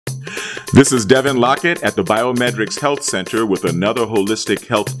This is Devin Lockett at the BiomedRx Health Center with another holistic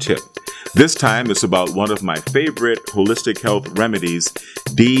health tip. This time it's about one of my favorite holistic health remedies,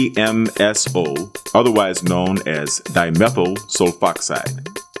 DMSO, otherwise known as dimethyl sulfoxide.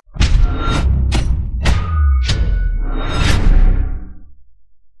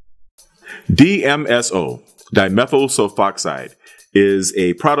 DMSO, dimethyl sulfoxide, is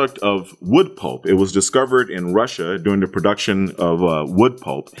a product of wood pulp. It was discovered in Russia during the production of wood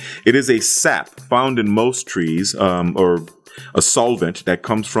pulp. It is a sap found in most trees, or a solvent that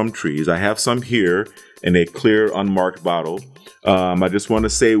comes from trees. I have some here in a clear, unmarked bottle. I just want to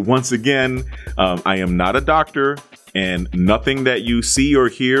say once again, I am not a doctor, and nothing that you see or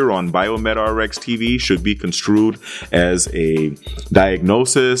hear on BiomedRx TV should be construed as a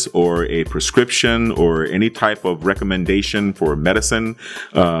diagnosis or a prescription or any type of recommendation for medicine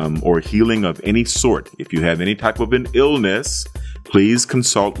or healing of any sort. If you have any type of an illness, please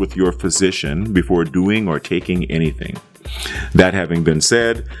consult with your physician before doing or taking anything. That having been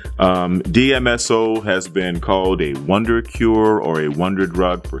said, DMSO has been called a wonder cure or a wonder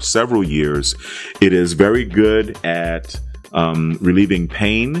drug for several years. It is very good at relieving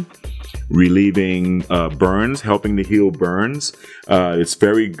pain, relieving burns, helping to heal burns. It's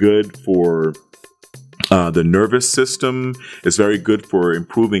very good for the nervous system. It's very good for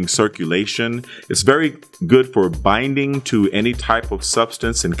improving circulation. It's very good for binding to any type of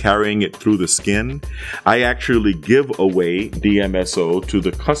substance and carrying it through the skin. I actually give away DMSO to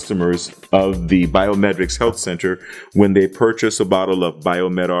the customers of the BiomedRx Health Center when they purchase a bottle of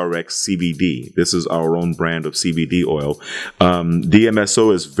BiomedRx CBD. This is our own brand of CBD oil.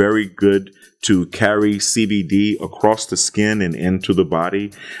 DMSO is very good to carry CBD across the skin and into the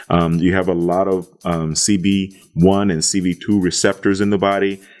body. You have a lot of CB1 and CB2 receptors in the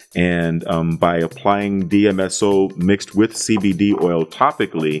body, and by applying DMSO mixed with CBD oil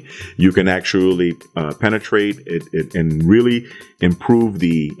topically, you can actually penetrate it and really improve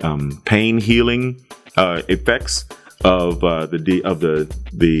the pain healing effects of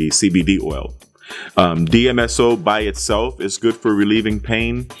the CBD oil. DMSO by itself is good for relieving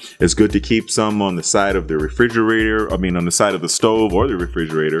pain. It's good to keep some on the side of the refrigerator, on the side of the stove or the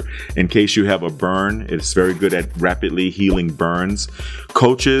refrigerator in case you have a burn. It's very good at rapidly healing burns.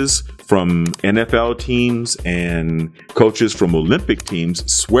 Coaches from NFL teams and coaches from Olympic teams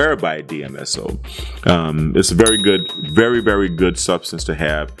swear by DMSO. It's a very good, very good substance to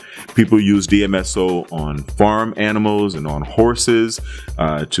have. People use DMSO on farm animals and on horses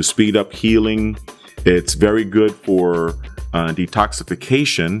to speed up healing. It's very good for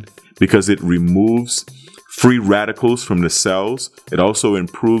detoxification because it removes free radicals from the cells. It also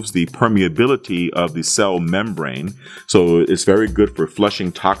improves the permeability of the cell membrane. So it's very good for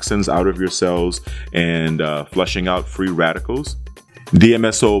flushing toxins out of your cells and flushing out free radicals.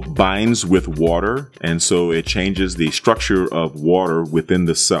 DMSO binds with water, and so it changes the structure of water within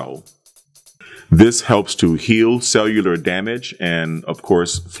the cell. This helps to heal cellular damage and, of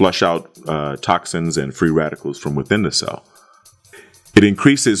course, flush out toxins and free radicals from within the cell. It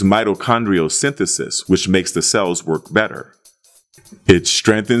increases mitochondrial synthesis, which makes the cells work better. It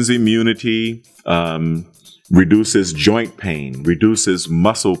strengthens immunity, reduces joint pain, reduces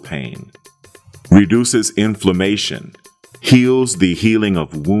muscle pain, reduces inflammation, heals the healing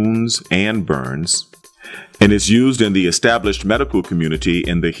of wounds and burns, and is used in the established medical community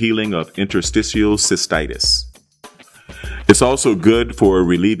in the healing of interstitial cystitis. It's also good for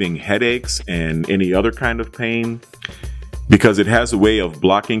relieving headaches and any other kind of pain, because it has a way of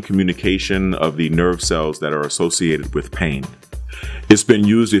blocking communication of the nerve cells that are associated with pain. It's been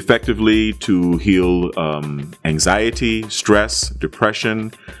used effectively to heal anxiety, stress,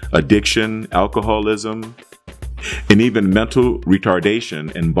 depression, addiction, alcoholism, and even mental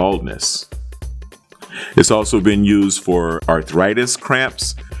retardation and baldness. It's also been used for arthritis,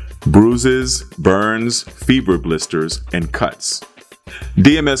 cramps, bruises, burns, fever blisters, and cuts.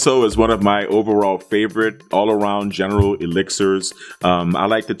 DMSO is one of my overall favorite all-around general elixirs. I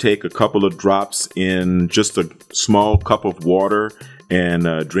like to take a couple of drops in just a small cup of water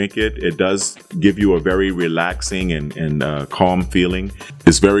and drink it. It does give you a very relaxing and calm feeling.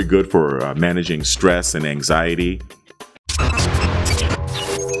 It's very good for managing stress and anxiety.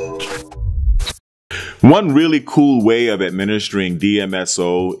 One really cool way of administering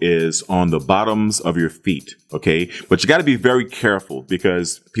DMSO is on the bottoms of your feet, okay? But you got to be very careful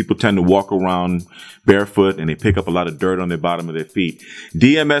because people tend to walk around barefoot and they pick up a lot of dirt on the bottom of their feet.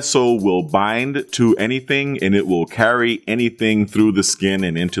 DMSO will bind to anything and it will carry anything through the skin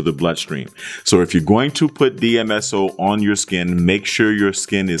and into the bloodstream. So if you're going to put DMSO on your skin, make sure your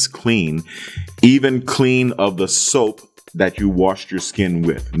skin is clean, even clean of the soap that you washed your skin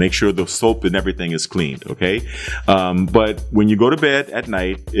with. Make sure the soap and everything is cleaned, okay? But when you go to bed at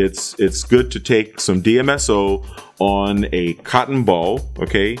night, it's good to take some DMSO on a cotton ball,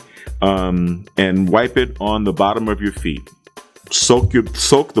 okay? And wipe it on the bottom of your feet. Soak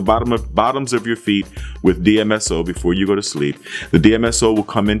the bottoms of your feet with DMSO before you go to sleep. The DMSO will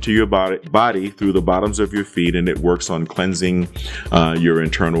come into your body through the bottoms of your feet, and it works on cleansing your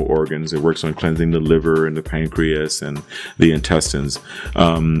internal organs. It works on cleansing the liver and the pancreas and the intestines.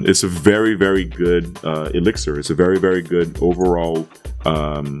 It's a very, very good elixir. It's a very, very good overall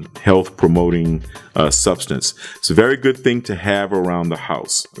health promoting substance. It's a very good thing to have around the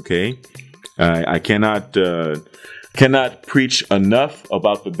house. Okay, I cannot preach enough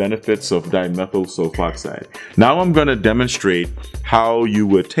about the benefits of dimethyl sulfoxide. Now I'm going to demonstrate how you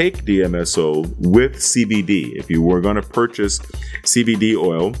would take DMSO with CBD. If you were going to purchase CBD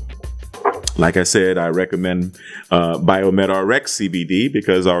oil, like I said, I recommend BiomedRx CBD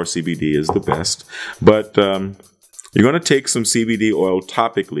because our CBD is the best. But you're going to take some CBD oil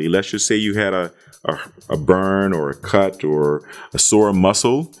topically. Let's just say you had a burn or a cut or a sore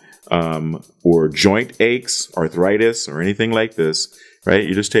muscle. Or joint aches, arthritis, or anything like this, right?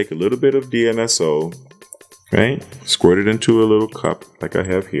 You just take a little bit of DMSO, right? Squirt it into a little cup like I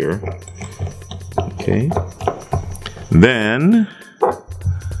have here. Okay. Then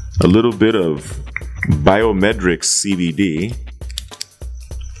a little bit of BiomedRx CBD.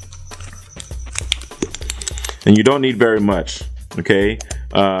 And you don't need very much, okay?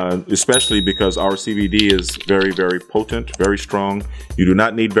 Especially because our CBD is very, very potent, very strong. You do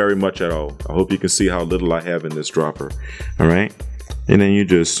not need very much at all. I hope you can see how little I have in this dropper. All right. And then you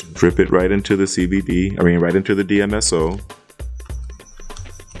just drip it right into the right into the DMSO.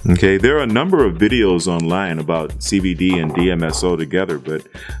 Okay. There are a number of videos online about CBD and DMSO together, but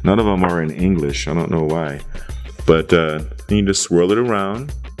none of them are in English. I don't know why. But you just swirl it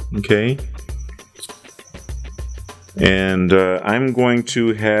around. Okay. And I'm going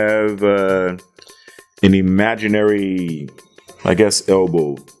to have an imaginary, I guess,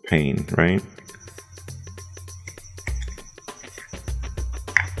 elbow pain, right?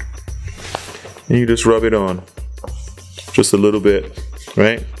 And you just rub it on. Just a little bit,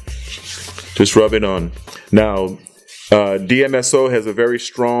 right? Just rub it on. Now, DMSO has a very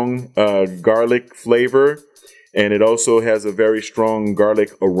strong garlic flavor, and it also has a very strong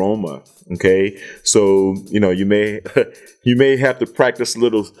garlic aroma. Okay, so you may have to practice a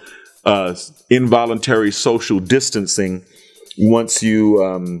little involuntary social distancing once you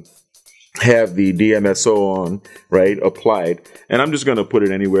have the DMSO on, right, applied. And I'm just gonna put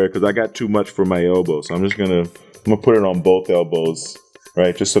it anywhere because I got too much for my elbow, so I'm gonna put it on both elbows,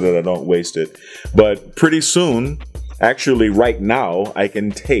 right, just so that I don't waste it. But pretty soon, actually right now, I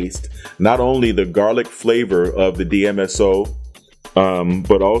can taste not only the garlic flavor of the DMSO,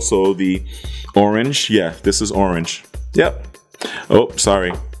 but also the orange. Yeah, this is orange. Yep. Oh,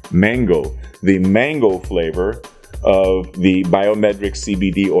 sorry. Mango. The mango flavor of the BiomedRx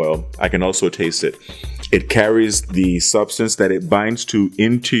CBD oil. I can also taste it. It carries the substance that it binds to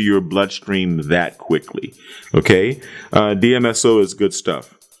into your bloodstream that quickly. Okay? DMSO is good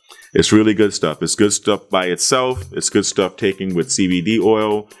stuff. It's really good stuff. It's good stuff by itself. It's good stuff taken with CBD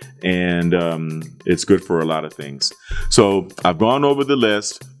oil, and it's good for a lot of things. So I've gone over the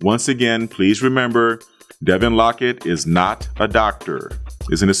list. Once again, please remember, Devin Lockett is not a doctor.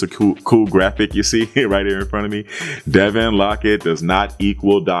 Isn't this a cool graphic you see right here in front of me? Devin Lockett does not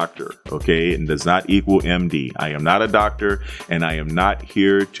equal doctor, okay? And does not equal MD. I am not a doctor, and I am not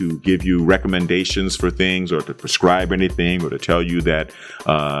here to give you recommendations for things or to prescribe anything or to tell you that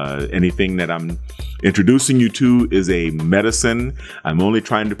anything that I'm introducing you to is a medicine. I'm only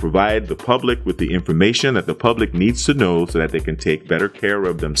trying to provide the public with the information that the public needs to know so that they can take better care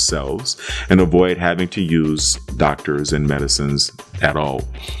of themselves and avoid having to use doctors and medicines at all.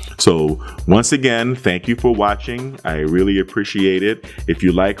 So once again, thank you for watching. I really appreciate it. If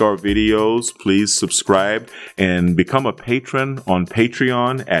you like our videos, please subscribe and become a patron on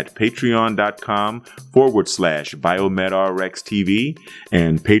Patreon at patreon.com/BiomedRx TV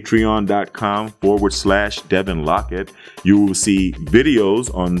and patreon.com/Devin Lockett. You will see videos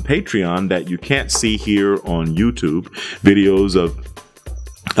on Patreon that you can't see here on YouTube, videos of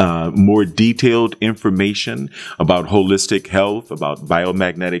more detailed information about holistic health, about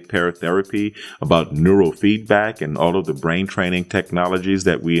biomagnetic paratherapy, about neurofeedback, and all of the brain training technologies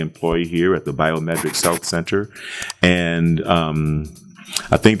that we employ here at the BiomedRx Health Center. And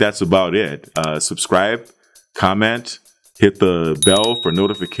I think that's about it. Subscribe, comment, Hit the bell for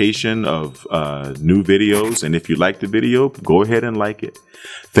notification of new videos. And if you like the video, go ahead and like it.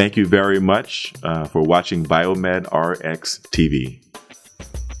 Thank you very much for watching BiomedRx TV.